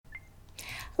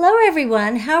Hello,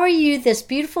 everyone. How are you this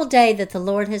beautiful day that the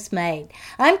Lord has made?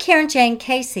 I'm Karen Jane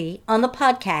Casey on the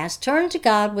podcast Turn to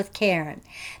God with Karen.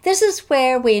 This is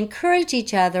where we encourage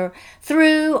each other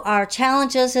through our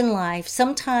challenges in life.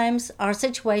 Sometimes our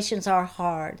situations are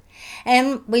hard,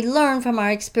 and we learn from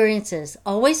our experiences,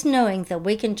 always knowing that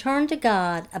we can turn to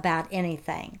God about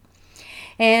anything.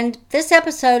 And this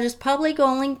episode is probably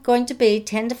only going to be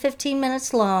 10 to 15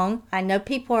 minutes long. I know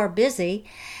people are busy,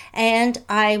 and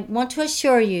I want to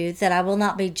assure you that I will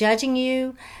not be judging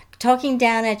you, talking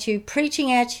down at you,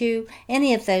 preaching at you,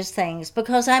 any of those things,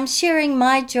 because I'm sharing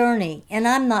my journey, and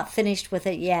I'm not finished with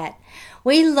it yet.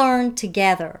 We learn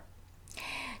together.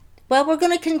 Well, we're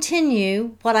going to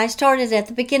continue what I started at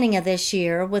the beginning of this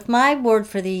year with my word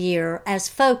for the year as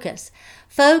focus.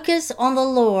 Focus on the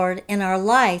Lord in our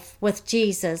life with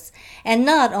Jesus and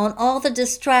not on all the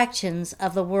distractions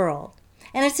of the world.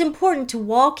 And it's important to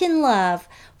walk in love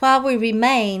while we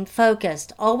remain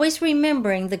focused, always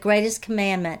remembering the greatest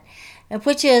commandment,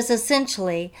 which is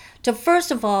essentially to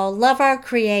first of all love our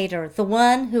Creator, the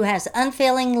one who has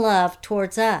unfailing love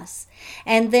towards us.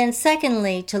 And then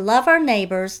secondly, to love our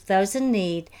neighbors, those in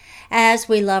need, as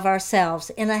we love ourselves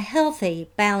in a healthy,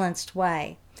 balanced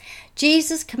way.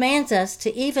 Jesus commands us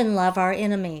to even love our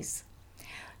enemies.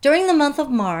 During the month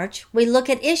of March, we look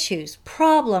at issues,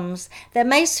 problems that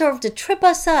may serve to trip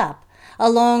us up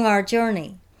along our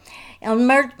journey. On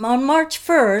March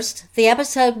 1st, the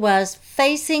episode was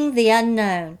Facing the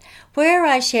Unknown, where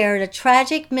I shared a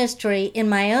tragic mystery in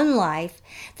my own life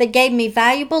that gave me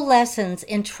valuable lessons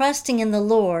in trusting in the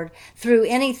Lord through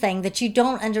anything that you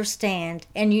don't understand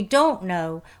and you don't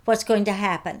know what's going to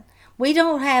happen. We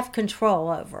don't have control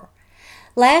over.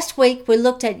 Last week, we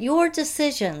looked at your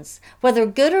decisions, whether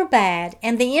good or bad,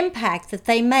 and the impact that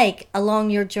they make along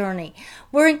your journey.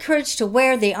 We're encouraged to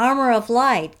wear the armor of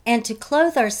light and to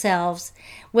clothe ourselves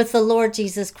with the Lord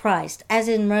Jesus Christ, as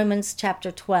in Romans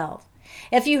chapter 12.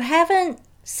 If you haven't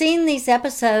seen these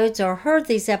episodes or heard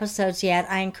these episodes yet,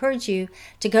 I encourage you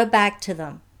to go back to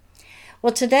them.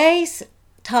 Well, today's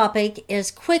topic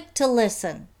is quick to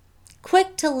listen.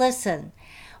 Quick to listen.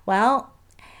 Well,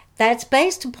 that's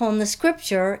based upon the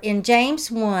scripture in James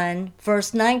 1,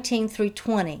 verse 19 through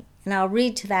 20. And I'll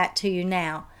read that to you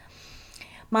now.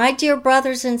 My dear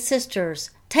brothers and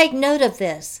sisters, take note of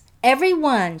this.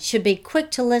 Everyone should be quick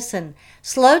to listen,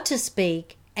 slow to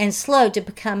speak, and slow to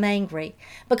become angry,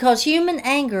 because human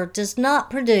anger does not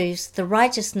produce the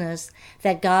righteousness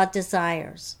that God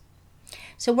desires.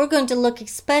 So we're going to look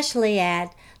especially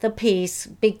at the piece,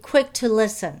 be quick to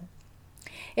listen.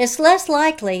 It's less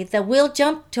likely that we'll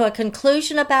jump to a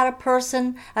conclusion about a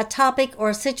person, a topic, or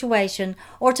a situation,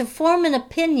 or to form an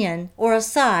opinion or a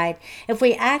side if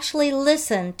we actually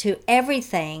listen to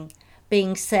everything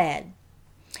being said.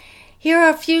 Here are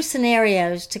a few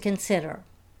scenarios to consider.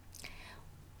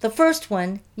 The first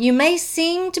one, you may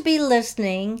seem to be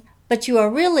listening, but you are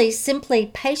really simply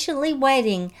patiently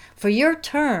waiting for your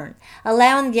turn,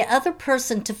 allowing the other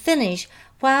person to finish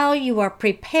while you are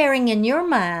preparing in your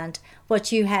mind what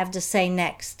you have to say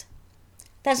next.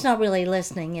 That's not really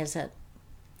listening, is it?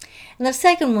 And the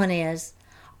second one is,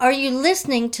 are you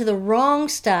listening to the wrong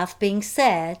stuff being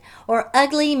said or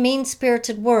ugly,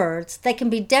 mean-spirited words that can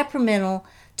be detrimental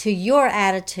to your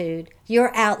attitude,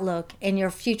 your outlook, and your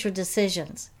future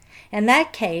decisions? In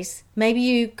that case, maybe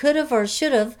you could have or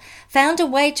should have found a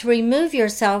way to remove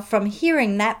yourself from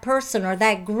hearing that person or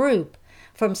that group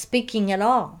from speaking at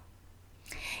all.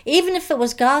 Even if it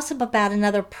was gossip about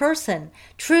another person,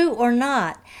 true or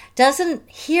not, doesn't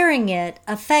hearing it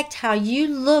affect how you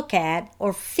look at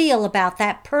or feel about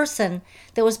that person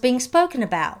that was being spoken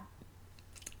about?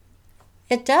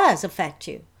 It does affect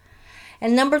you.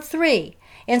 And number 3,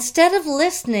 instead of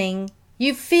listening,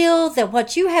 you feel that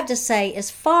what you have to say is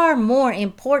far more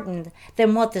important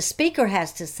than what the speaker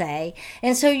has to say,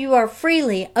 and so you are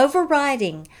freely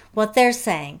overriding what they're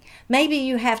saying. Maybe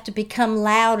you have to become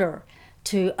louder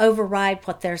to override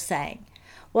what they're saying.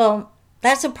 Well,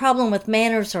 that's a problem with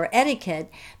manners or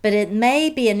etiquette, but it may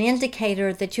be an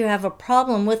indicator that you have a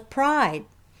problem with pride,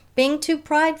 being too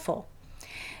prideful.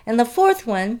 And the fourth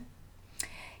one,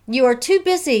 you are too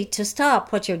busy to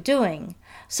stop what you're doing,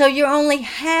 so you're only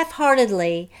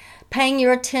half-heartedly paying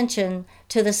your attention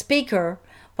to the speaker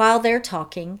while they're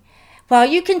talking, while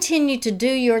you continue to do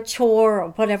your chore or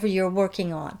whatever you're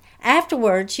working on.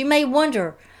 Afterwards, you may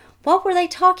wonder, what were they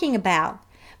talking about?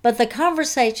 But the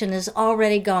conversation is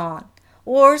already gone.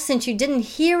 Or since you didn't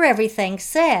hear everything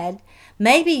said,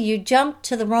 maybe you jumped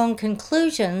to the wrong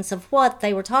conclusions of what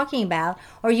they were talking about,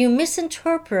 or you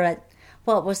misinterpret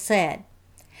what was said.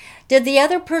 Did the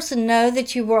other person know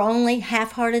that you were only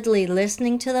half-heartedly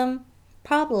listening to them?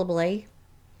 Probably.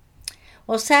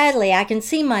 Well, sadly, I can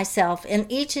see myself in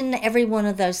each and every one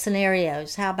of those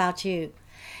scenarios. How about you?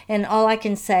 And all I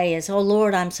can say is, oh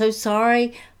Lord, I'm so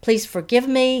sorry. Please forgive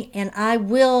me, and I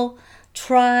will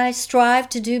strive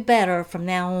to do better from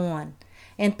now on.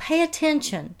 And pay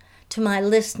attention to my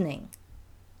listening.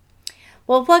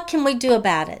 Well, what can we do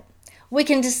about it? We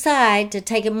can decide to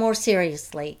take it more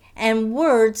seriously, and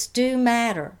words do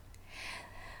matter.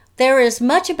 There is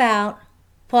much about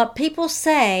what people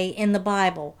say in the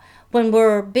Bible. When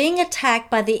we're being attacked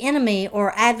by the enemy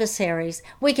or adversaries,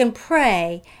 we can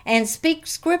pray and speak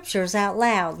scriptures out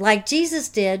loud, like Jesus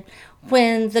did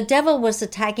when the devil was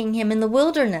attacking him in the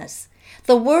wilderness.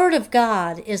 The Word of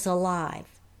God is alive.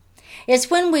 It's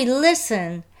when we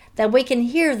listen that we can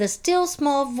hear the still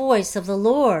small voice of the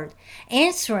Lord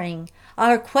answering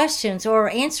our questions or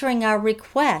answering our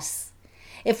requests.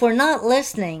 If we're not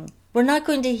listening, we're not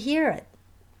going to hear it.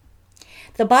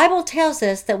 The Bible tells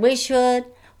us that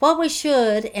what we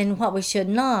should and what we should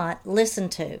not listen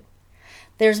to.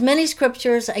 There's many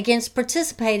scriptures against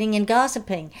participating in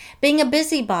gossiping, being a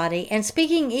busybody, and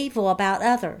speaking evil about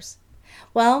others.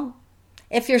 Well,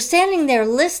 if you're standing there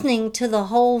listening to the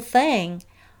whole thing,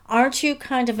 aren't you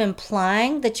kind of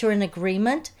implying that you're in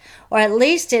agreement? Or at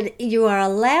least you are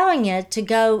allowing it to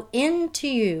go into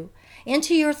you,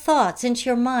 into your thoughts, into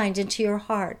your mind, into your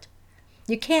heart.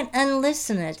 You can't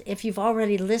unlisten it if you've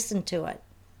already listened to it.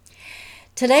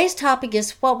 Today's topic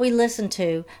is what we listen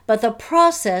to, but the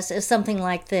process is something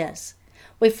like this.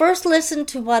 We first listen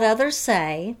to what others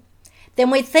say, then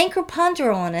we think or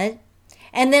ponder on it,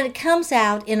 and then it comes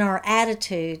out in our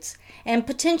attitudes, and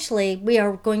potentially we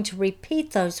are going to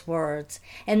repeat those words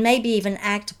and maybe even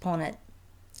act upon it.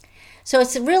 So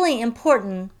it's really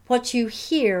important what you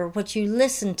hear, what you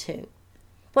listen to,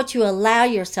 what you allow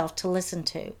yourself to listen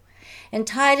to. In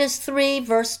Titus 3,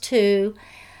 verse 2,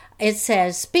 it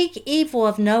says, "Speak evil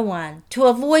of no one, to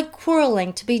avoid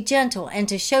quarreling, to be gentle, and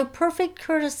to show perfect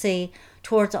courtesy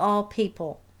towards all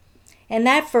people." In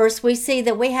that verse, we see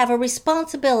that we have a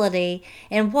responsibility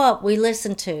in what we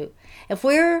listen to. If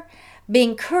we're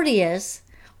being courteous,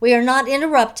 we are not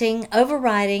interrupting,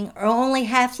 overriding, or only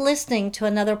half listening to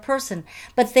another person.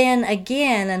 But then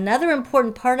again, another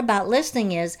important part about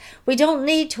listening is we don't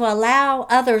need to allow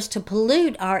others to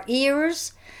pollute our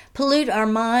ears, pollute our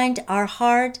mind, our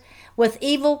heart, with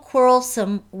evil,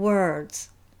 quarrelsome words.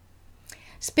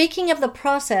 Speaking of the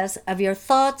process of your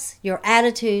thoughts, your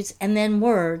attitudes, and then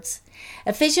words,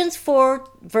 Ephesians 4,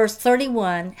 verse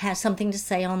 31 has something to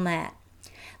say on that.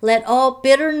 "Let all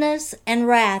bitterness and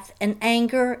wrath and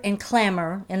anger and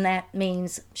clamor," and that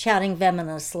means shouting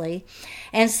venomously,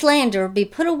 "and slander be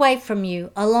put away from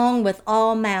you, along with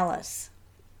all malice."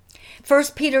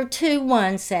 1 Peter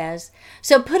 2:1 says,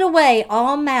 "So put away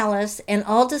all malice and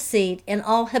all deceit and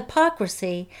all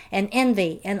hypocrisy and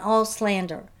envy and all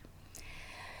slander."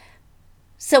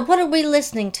 So what are we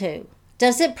listening to?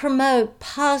 Does it promote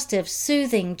positive,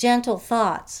 soothing, gentle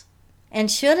thoughts?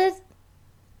 And should it?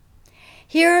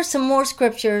 Here are some more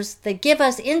scriptures that give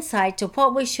us insight to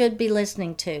what we should be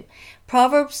listening to.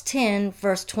 Proverbs 10,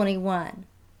 verse 21.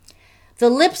 "The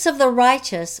lips of the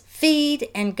righteous feed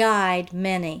and guide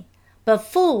many, but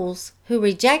fools who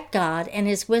reject God and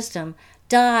His wisdom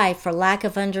die for lack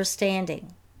of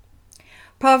understanding."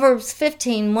 Proverbs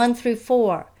 15, 1 through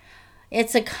 4.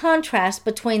 It's a contrast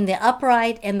between the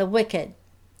upright and the wicked.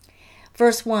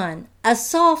 Verse 1, "A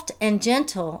soft and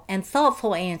gentle and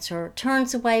thoughtful answer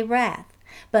turns away wrath,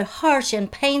 but harsh and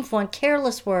painful and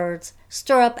careless words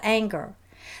stir up anger.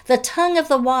 The tongue of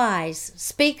the wise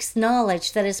speaks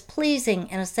knowledge that is pleasing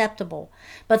and acceptable,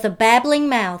 but the babbling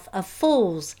mouth of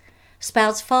fools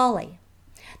spouts folly.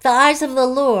 The eyes of the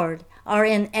Lord are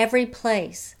in every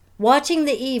place, watching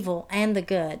the evil and the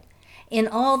good, in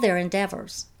all their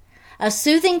endeavors. A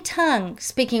soothing tongue,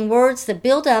 speaking words that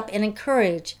build up and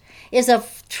encourage, is a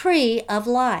tree of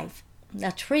life.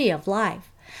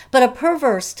 But a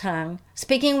perverse tongue,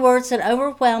 speaking words that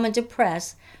overwhelm and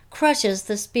depress, crushes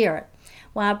the spirit.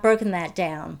 Well, I've broken that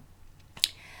down.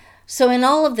 So in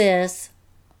all of this,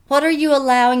 what are you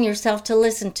allowing yourself to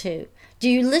listen to? Do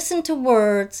you listen to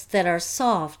words that are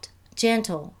soft,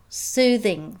 gentle,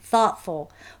 soothing,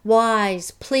 thoughtful,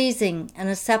 wise, pleasing, and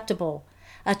acceptable?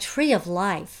 A tree of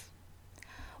life.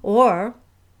 Or,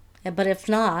 but if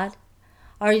not,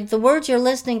 are the words you're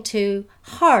listening to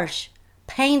harsh,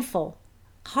 painful,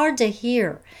 hard to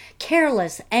hear,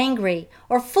 careless, angry,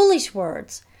 or foolish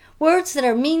words? Words that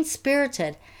are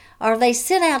mean-spirited? Are they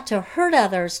sent out to hurt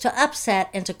others, to upset,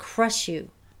 and to crush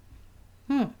you?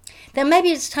 Then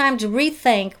maybe it's time to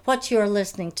rethink what you're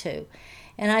listening to.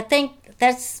 And I think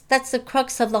That's the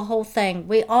crux of the whole thing.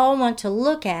 We all want to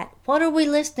look at, what are we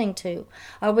listening to?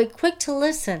 Are we quick to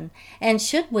listen? And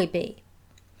should we be?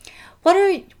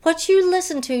 What you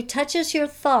listen to touches your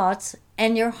thoughts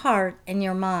and your heart and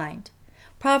your mind.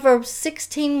 Proverbs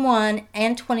 16:1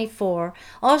 and 24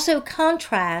 also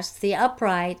contrasts the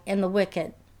upright and the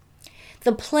wicked.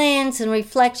 The plans and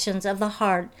reflections of the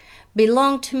heart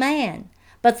belong to man,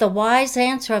 but the wise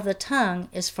answer of the tongue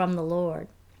is from the Lord.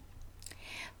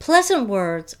 Pleasant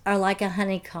words are like a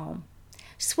honeycomb,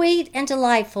 sweet and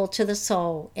delightful to the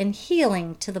soul and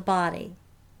healing to the body.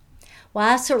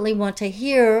 Well, I certainly want to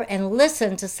hear and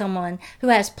listen to someone who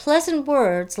has pleasant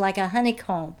words like a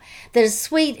honeycomb that is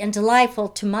sweet and delightful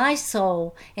to my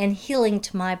soul and healing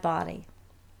to my body.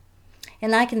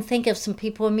 And I can think of some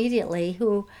people immediately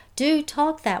who do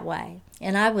talk that way,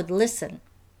 and I would listen.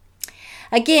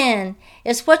 Again,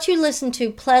 is what you listen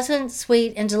to pleasant,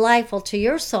 sweet, and delightful to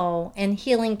your soul and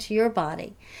healing to your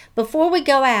body? Before we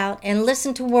go out and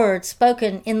listen to words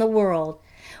spoken in the world,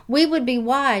 we would be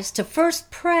wise to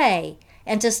first pray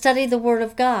and to study the Word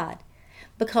of God,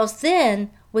 because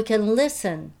then we can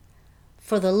listen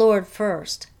for the Lord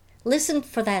first. Listen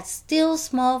for that still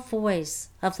small voice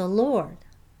of the Lord.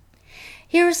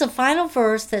 Here is a final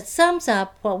verse that sums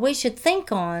up what we should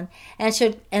think on, and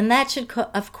that should,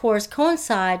 of course,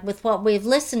 coincide with what we've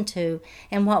listened to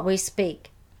and what we speak.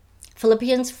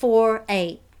 Philippians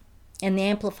 4:8 in the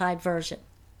Amplified Version.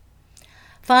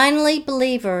 Finally,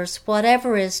 believers,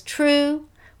 whatever is true,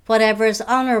 whatever is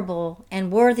honorable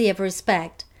and worthy of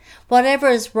respect, whatever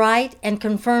is right and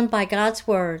confirmed by God's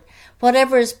word,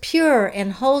 whatever is pure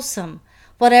and wholesome,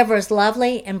 whatever is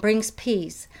lovely and brings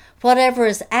peace, whatever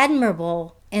is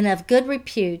admirable and of good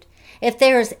repute, if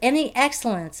there is any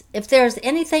excellence, if there is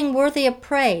anything worthy of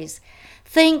praise,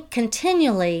 think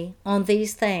continually on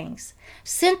these things.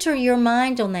 Center your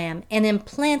mind on them and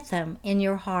implant them in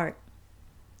your heart.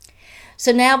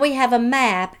 So now we have a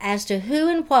map as to who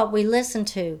and what we listen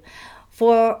to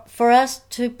for us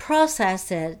to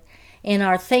process it in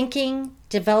our thinking,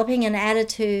 developing an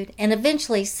attitude, and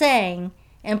eventually saying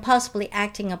and possibly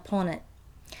acting upon it.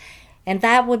 And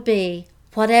that would be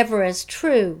whatever is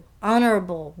true,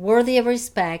 honorable, worthy of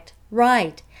respect,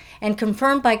 right, and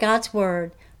confirmed by God's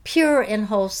word, pure and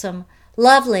wholesome,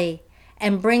 lovely,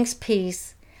 and brings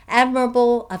peace,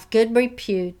 admirable, of good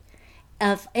repute,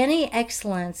 of any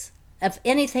excellence, of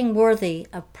anything worthy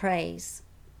of praise.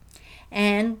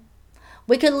 And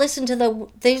we could listen to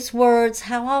these words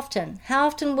how often? How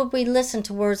often would we listen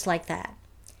to words like that?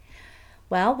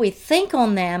 Well, we think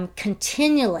on them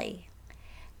continually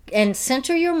and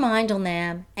center your mind on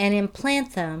them and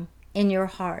implant them in your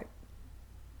heart.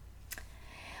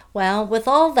 Well, with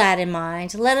all that in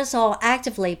mind, let us all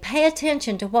actively pay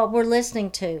attention to what we're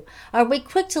listening to. Are we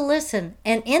quick to listen?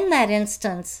 And in that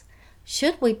instance,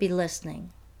 should we be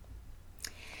listening?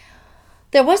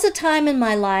 There was a time in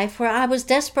my life where I was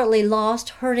desperately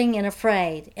lost, hurting, and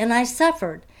afraid, and I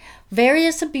suffered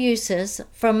various abuses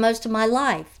from most of my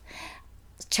life.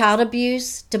 Child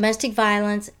abuse, domestic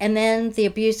violence, and then the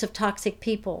abuse of toxic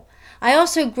people. I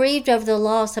also grieved over the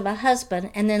loss of a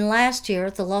husband, and then last year,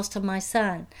 the loss of my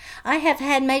son. I have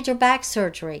had major back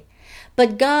surgery,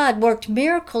 but God worked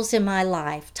miracles in my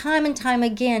life. Time and time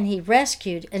again, He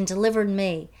rescued and delivered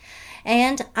me,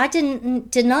 and I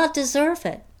did not deserve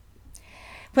it.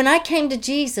 When I came to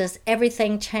Jesus,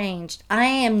 everything changed. I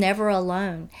am never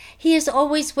alone. He is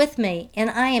always with me, and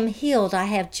I am healed. I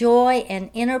have joy and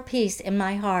inner peace in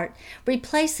my heart,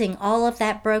 replacing all of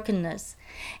that brokenness.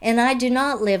 And I do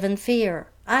not live in fear.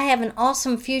 I have an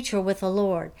awesome future with the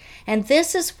Lord, and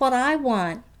this is what I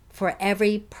want for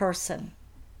every person.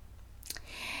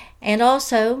 And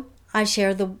also, I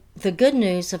share the good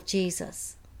news of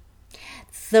Jesus.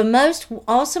 The most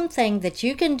awesome thing that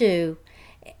you can do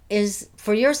is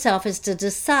for yourself is to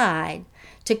decide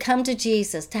to come to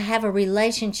Jesus, to have a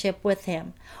relationship with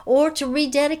Him, or to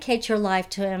rededicate your life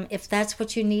to Him if that's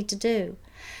what you need to do.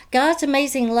 God's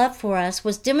amazing love for us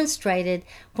was demonstrated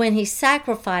when He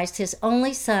sacrificed His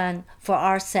only Son for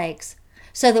our sakes,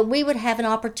 so that we would have an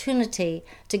opportunity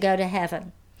to go to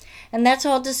heaven. And that's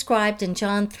all described in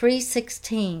John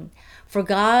 3:16. For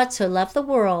God so loved the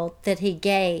world that He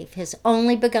gave His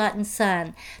only begotten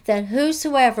Son, that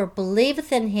whosoever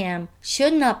believeth in Him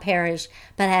should not perish,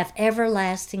 but have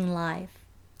everlasting life.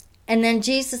 And then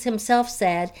Jesus Himself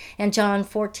said in John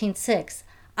 14:6,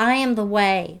 I am the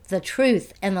way, the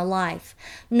truth, and the life.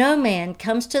 No man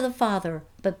comes to the Father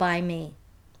but by me.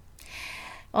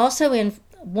 Also in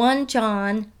 1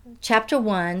 John chapter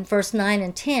 1, verse 9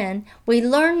 and 10, we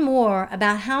learn more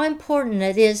about how important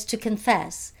it is to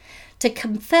confess. to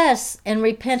confess and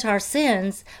repent our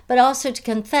sins, but also to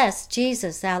confess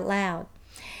Jesus out loud.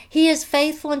 He is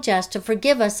faithful and just to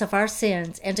forgive us of our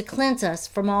sins and to cleanse us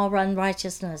from all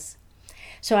unrighteousness.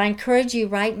 So I encourage you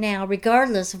right now,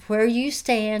 regardless of where you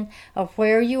stand or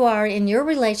where you are in your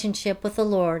relationship with the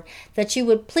Lord, that you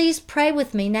would please pray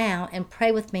with me now and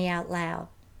pray with me out loud.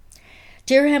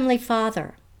 Dear Heavenly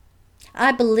Father,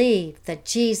 I believe that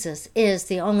Jesus is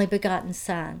the only begotten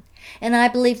Son, and I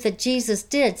believe that Jesus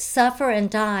did suffer and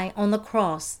die on the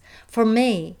cross for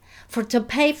me, to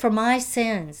pay for my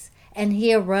sins, and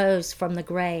He arose from the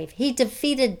grave. He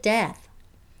defeated death.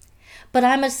 But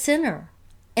I'm a sinner,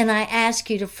 and I ask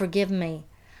you to forgive me.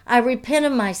 I repent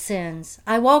of my sins.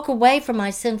 I walk away from my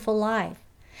sinful life.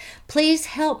 Please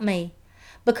help me,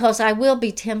 because I will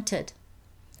be tempted.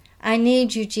 I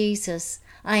need you, Jesus.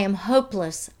 I am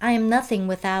hopeless. I am nothing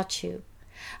without you.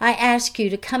 I ask you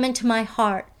to come into my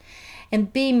heart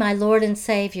and be my Lord and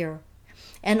Savior.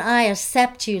 And I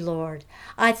accept you, Lord.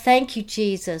 I thank you,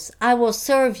 Jesus. I will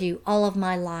serve you all of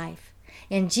my life.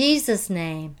 In Jesus'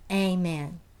 name,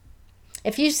 amen.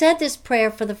 If you said this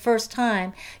prayer for the first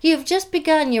time, you have just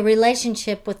begun your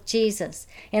relationship with Jesus,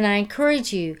 and I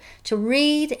encourage you to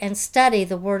read and study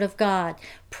the Word of God,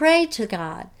 pray to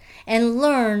God, and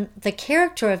learn the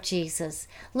character of Jesus,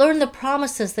 learn the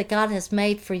promises that God has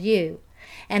made for you,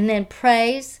 and then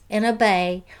praise and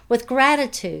obey with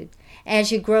gratitude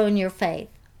as you grow in your faith.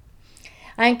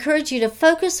 I encourage you to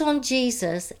focus on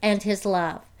Jesus and His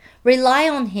love. Rely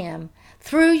on Him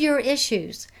through your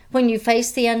issues, when you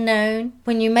face the unknown,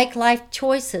 when you make life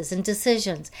choices and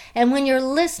decisions, and when you're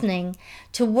listening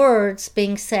to words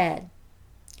being said.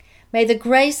 May the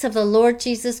grace of the Lord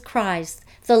Jesus Christ,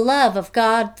 the love of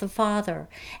God the Father,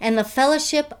 and the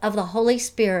fellowship of the Holy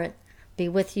Spirit be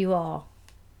with you all.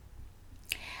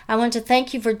 I want to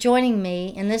thank you for joining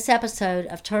me in this episode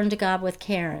of Turn to God with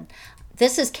Karen.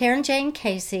 This is Karen Jane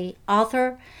Casey,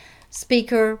 author,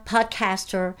 speaker,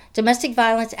 podcaster, domestic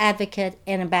violence advocate,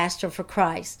 and ambassador for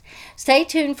Christ. Stay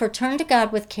tuned for Turn to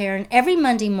God with Karen every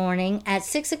Monday morning at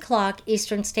 6 o'clock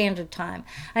Eastern Standard Time.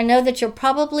 I know that you're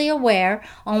probably aware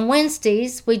on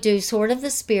Wednesdays we do Sword of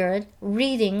the Spirit,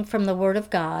 reading from the Word of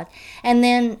God, and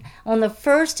then on the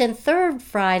first and third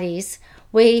Fridays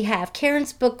we have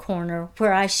Karen's Book Corner,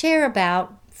 where I share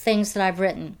about things that I've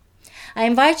written. I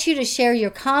invite you to share your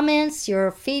comments,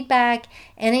 your feedback,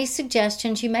 any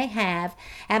suggestions you may have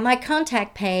at my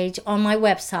contact page on my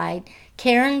website,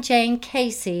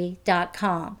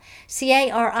 KarenJaneCasey.com,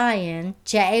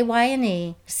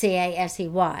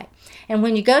 KarenJaneCasey. And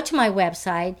when you go to my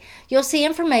website, you'll see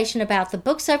information about the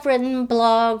books I've written,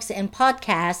 blogs, and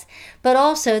podcasts, but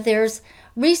also there's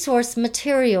resource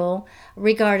material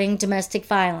regarding domestic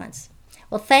violence.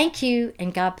 Well, thank you,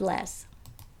 and God bless.